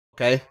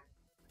Okay.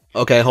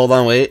 Okay, hold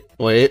on, wait.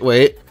 Whoa!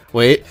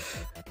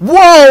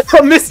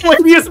 A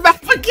miscellaneous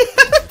map again!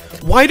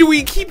 Why do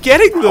we keep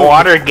getting them?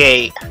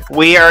 Watergate.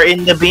 We are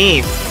in the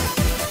beam.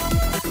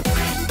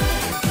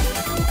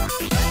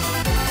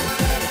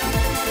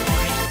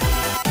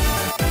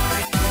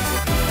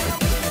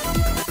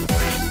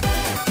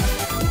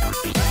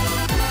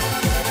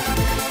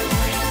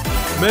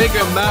 Make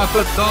a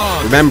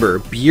Map-A-Thon! Remember,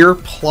 beer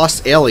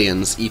plus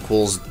aliens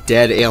equals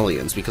dead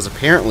aliens, because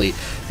apparently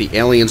the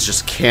aliens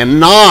just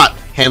cannot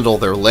handle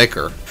their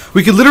liquor.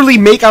 We could literally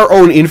make our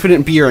own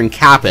infinite beer and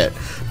cap it,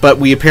 but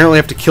we apparently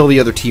have to kill the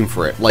other team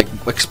for it. Like,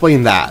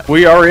 explain that.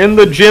 We are in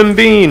the Jim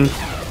Bean.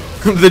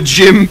 The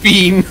Jim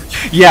Bean.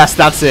 Yes,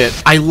 that's it.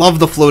 I love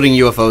the floating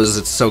UFOs.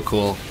 It's so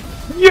cool.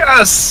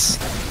 Yes!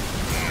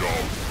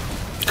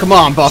 Come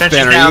on, Buff Sentry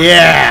Banner. down.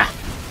 Yeah!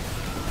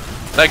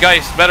 That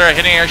guy's better at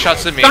hitting air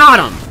shots than me.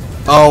 Got him!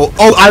 Oh,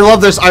 I love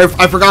this. I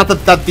forgot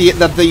that the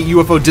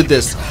UFO did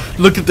this.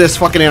 Look at this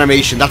fucking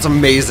animation. That's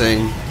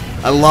amazing.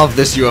 I love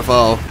this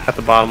UFO. At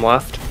the bottom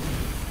left.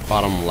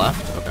 Bottom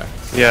left? Okay.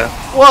 Yeah.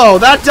 Whoa,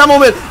 that demo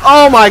man!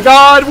 Oh my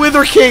god,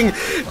 Wither King!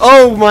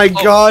 Oh my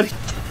god.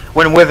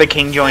 When Wither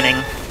King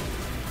joining.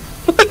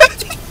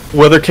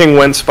 Wither King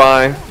went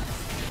spy.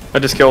 I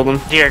just killed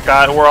him. Dear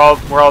God, we're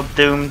all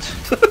doomed.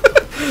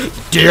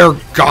 Dear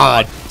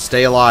God.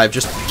 Stay alive.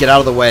 Just get out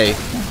of the way.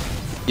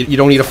 You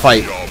don't need to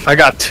fight. I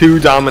got 2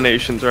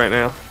 dominations right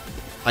now.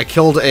 I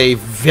killed a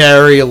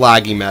very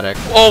laggy medic.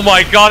 Oh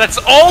my god, that's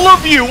all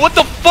of you! What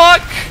the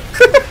fuck?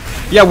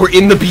 Yeah, we're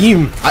in the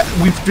beam.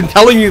 We've been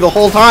telling you the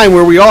whole time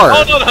where we are.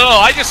 Oh no,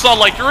 I just saw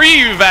like 3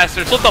 of you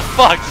bastards. What the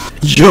fuck?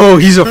 Yo,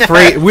 he's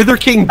afraid. Wither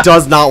King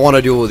does not want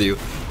to duel with you.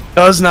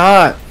 Does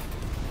not.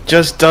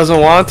 Just doesn't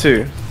want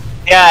to.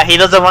 Yeah, he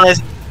doesn't want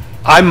to.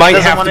 I might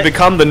Doesn't have want to it.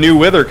 become the new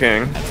Wither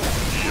King.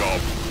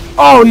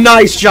 Oh,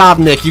 nice job,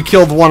 Nick. You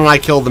killed one and I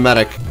killed the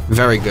medic.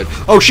 Very good.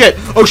 Oh shit!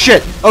 Oh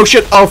shit! Oh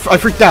shit! Oh, I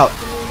freaked out.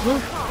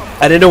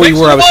 I didn't know where you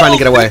were. I was trying to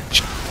get away.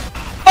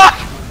 Fuck!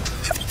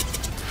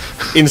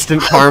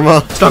 Instant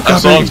karma. Stop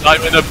As long copying. as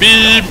I'm in a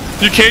beam,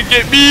 you can't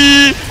get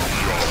me!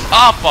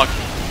 Ah, fuck.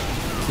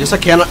 Yes, I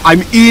can.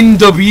 I'm in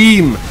the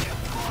beam.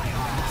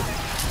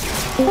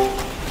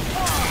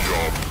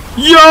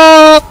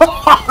 Yo!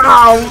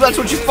 That's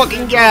what you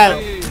fucking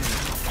get.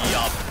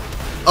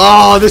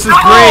 Oh, this is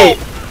great.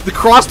 The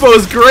crossbow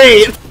is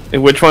great. Hey,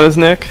 which one is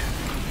Nick?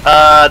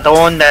 The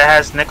one that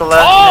has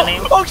Nicola in the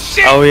name. Oh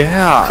shit! Oh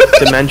yeah,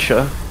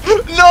 dementia.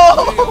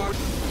 No!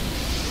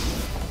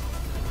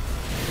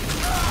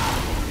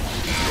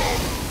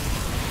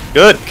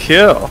 Good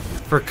kill.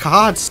 For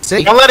God's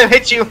sake. Don't let him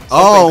hit you.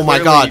 Oh my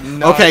God. Clearly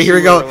not Okay, here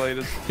we go.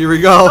 related. Here we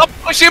go. Stop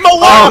pushing him away!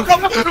 Oh.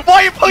 Why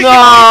are you pushing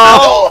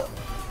No. him?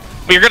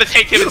 But you're gonna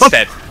take him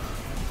instead.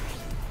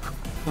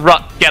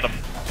 Run, get him.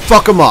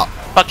 Fuck him up.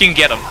 Fucking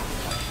get him.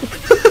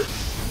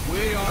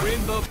 We are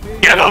in the beam.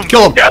 Get him!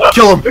 Kill him. Get him!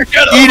 Kill him.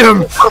 Get Eat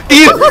him.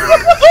 Eat him.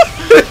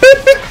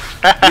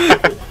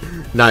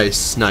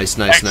 Nice.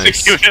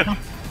 Execute him.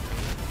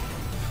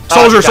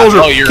 Soldier.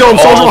 Oh, you're Kill him.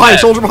 Soldier all behind. dead.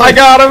 Soldier I behind.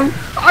 got him.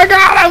 I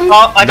got him.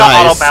 Oh, I got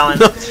Nice. auto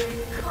balance.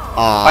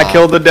 I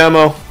killed the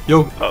demo.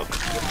 Yo. Oh,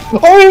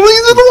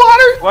 he's in the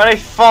water. Why'd I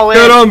fall in?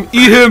 Get him.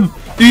 Eat him.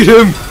 Eat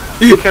him.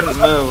 He couldn't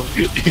move.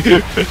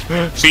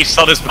 Feast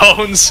on his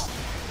bones.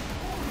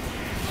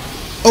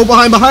 Oh,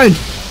 behind!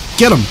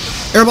 Get him!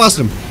 Air blast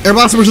him! Air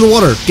blast him into the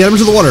water! Get him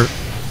into the water!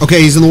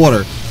 Okay, he's in the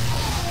water.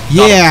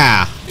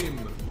 Yeah!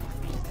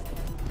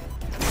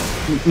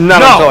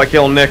 Not until I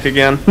kill Nick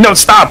again. No,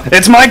 stop!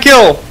 It's my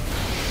kill!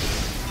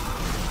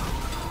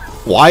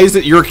 Why is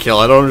it your kill?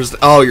 I don't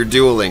understand. Oh, you're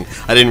dueling.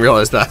 I didn't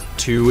realize that.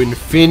 To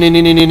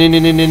infinity.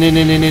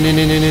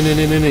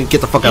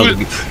 Get the fuck out of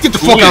the beam. Get the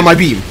fuck out of my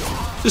beam.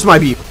 This is my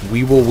beam.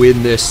 We will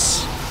win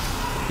this.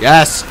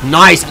 Yes.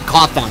 Nice. I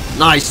caught them.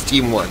 Nice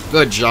teamwork.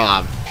 Good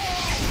job.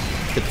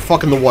 Get the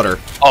fuck in the water.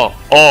 Oh,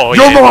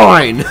 You're yeah.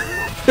 mine.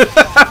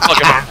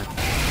 Fuck him.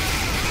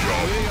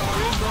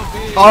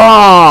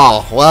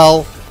 Oh,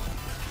 well.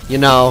 You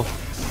know.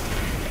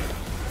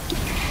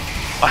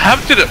 What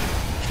happened to the...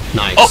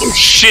 Nice. Oh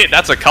shit,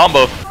 that's a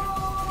combo.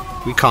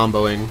 We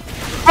comboing.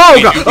 Oh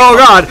god. Oh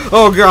god.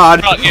 Oh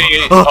god.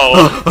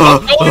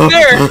 Go in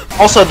there.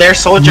 Also, their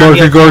soldier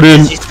Market Garden.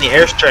 is using the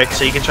airstrike,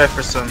 so you can try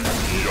for some.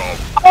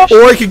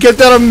 Or I could get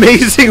that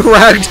amazing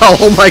ragdoll.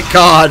 Oh my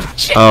god.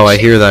 Oh, I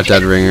hear that,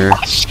 Dead Ringer.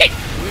 Oh shit.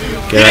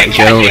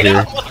 Get over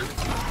here.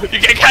 You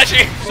can't catch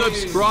me.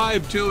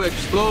 Subscribe to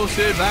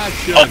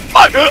XplosiveAction. Oh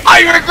fuck,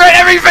 I regret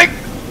everything.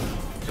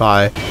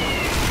 Bye.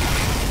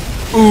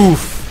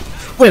 Oof.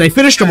 Wait, I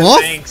finished him off?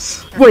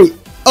 Thanks. Wait.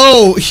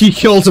 Oh, he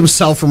killed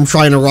himself from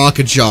trying to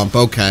rocket jump.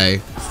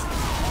 Okay.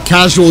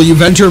 Casual,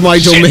 you've entered my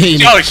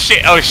domain. Oh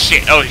shit, oh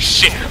shit, oh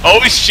shit,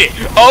 oh shit,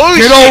 oh shit.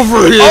 Get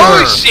over here.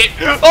 Oh shit,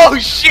 oh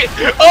shit,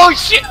 oh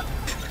shit.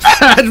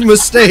 Bad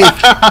mistake.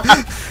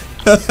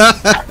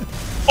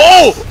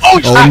 Oh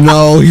shit. Oh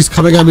no, he's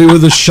coming at me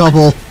with a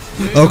shovel.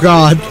 Oh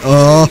god.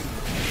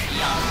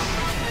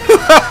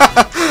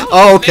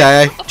 Oh,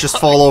 okay. Just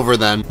fall over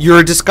then. You're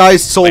a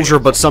disguised soldier,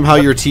 but somehow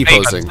you're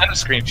T-posing. Send a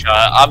screenshot.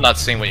 I'm not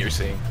seeing what you're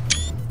seeing.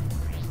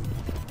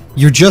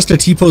 You're just a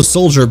T-pose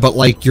soldier, but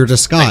like you're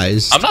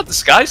disguised. I'm not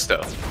disguised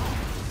though.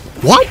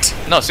 What?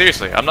 No,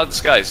 seriously, I'm not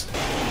disguised.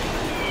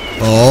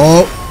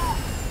 Oh.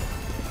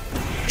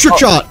 Trick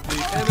shot!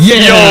 Yeah,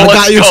 Yo, let's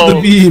got you go. to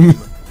the beam.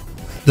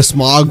 The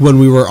smog when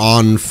we were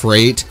on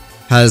freight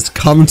has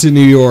come to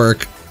New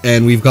York,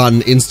 and we've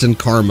gotten instant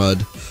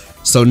karma'd.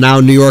 So now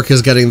New York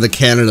is getting the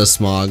Canada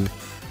smog.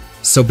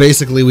 So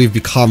basically we've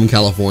become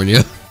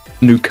California.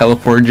 New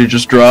California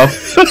just dropped.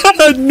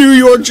 New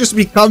York just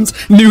becomes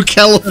New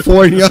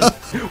California.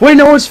 Wait,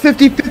 no, it's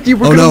 50-50.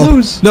 We're gonna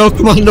lose. No,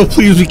 come on, no,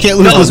 please, we can't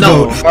lose this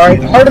vote.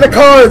 Alright, heart of the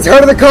cards!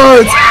 Heart of the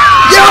cards!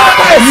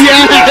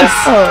 Yes!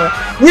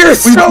 We're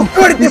so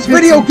good at this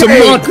video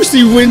game!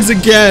 Democracy wins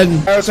again!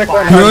 Here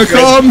I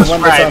come!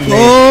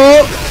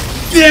 Oh!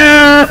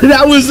 Yeah!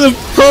 That was a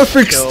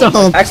perfect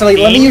stomp! Actually,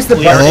 let me use the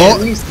button. Oh.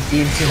 Let me use the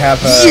beam to have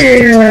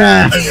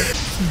Yeah!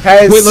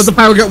 has Wait, let the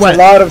power get wet. a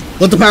lot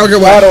of Let the power get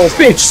wet. battles.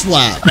 Bitch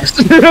slap!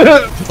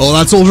 Oh,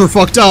 that soldier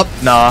fucked up.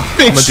 Nah,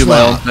 Bitch I'm gonna do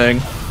my own slap. thing.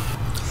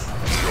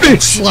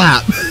 Bitch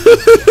slap!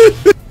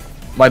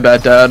 My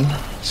bad, Dad.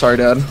 Sorry,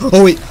 Dad.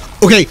 Oh wait,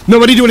 okay,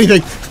 nobody do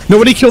anything.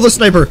 Nobody kill the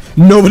sniper.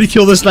 Nobody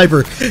kill the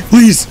sniper.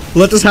 Please,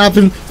 let this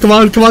happen. Come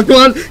on, come on, come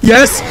on.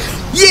 Yes!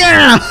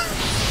 Yeah!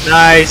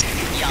 Nice.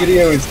 This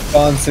video is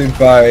sponsored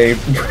by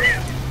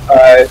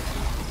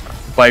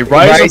By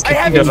Rise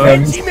of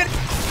Rise Kingdoms.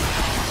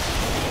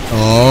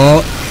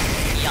 Oh.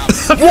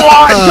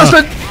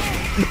 What?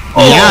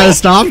 Yeah, it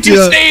stopped You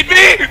you. stayed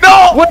me!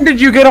 No! When did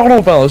you get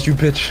autobalas, you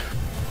bitch?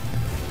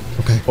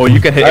 Okay. Oh, you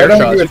can hit I air don't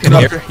shots. do You it can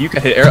enough. air. You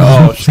can hit air.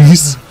 Oh, shit.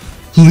 Please.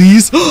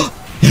 Please.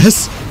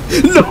 Yes.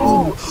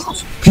 No.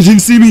 He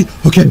didn't see me.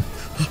 Okay.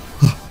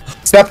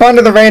 Step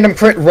onto the random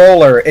crit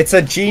roller. It's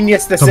a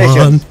genius Come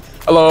decision. on.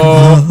 Hello.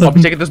 I'll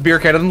be taking this beer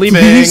can and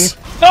leaving. Please.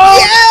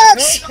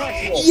 Yes!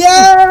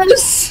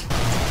 Yes!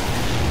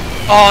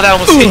 Oh, that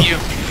almost hit you.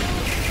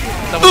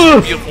 That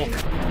was beautiful.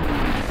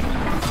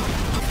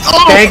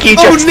 Thank you,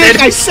 Oh, Justin. Nick,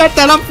 I set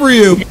that up for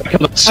you.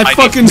 I I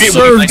fucking did.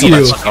 served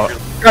you.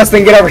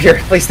 Justin, get over here.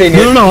 Please stay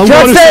near. No, no, no, I'm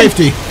going to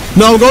safety.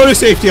 No, I'm going to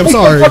safety. I'm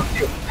sorry.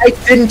 I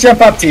didn't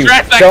jump up to you.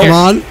 Right back Don't, here.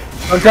 Come on.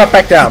 don't drop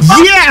back down.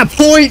 Yeah,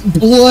 point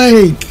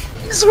blank.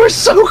 We're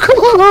so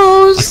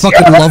close. I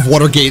fucking love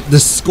Watergate. The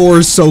score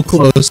is so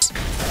close.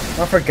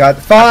 I forgot.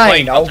 Fine.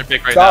 playing I'll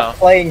Counter-Pick right stop now.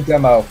 playing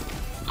demo.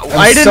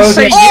 I didn't so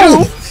say good.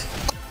 you.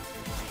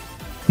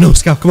 No,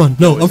 Scout, come on.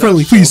 No, I'm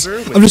friendly, please.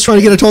 I'm just trying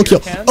to get a tall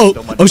kill.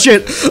 Oh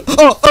shit.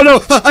 Oh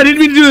no, I didn't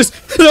mean to do this.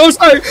 No, I'm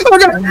sorry. Oh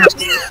god.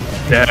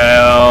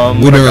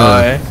 Damn. What a Winner.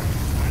 guy.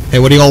 Hey,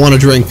 what do y'all want to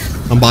drink?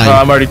 I'm buying.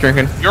 I'm already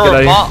drinking. Your Get outta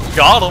here. mom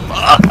got him.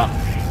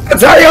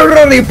 I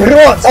already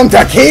brought some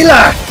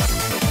tequila.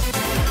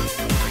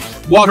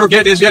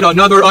 Watergate is yet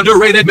another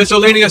underrated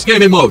miscellaneous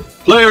gaming mode.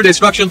 Player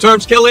destruction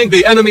terms killing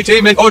the enemy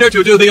team in order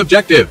to do the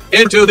objective.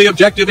 Into the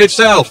objective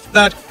itself.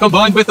 That,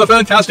 combined with the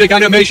fantastic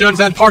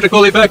animations and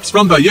particle effects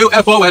from the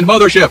UFO and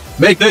mothership,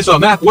 make this a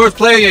map worth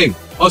playing.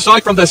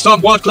 Aside from the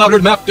somewhat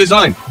cluttered map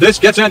design, this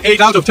gets an 8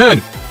 out of 10.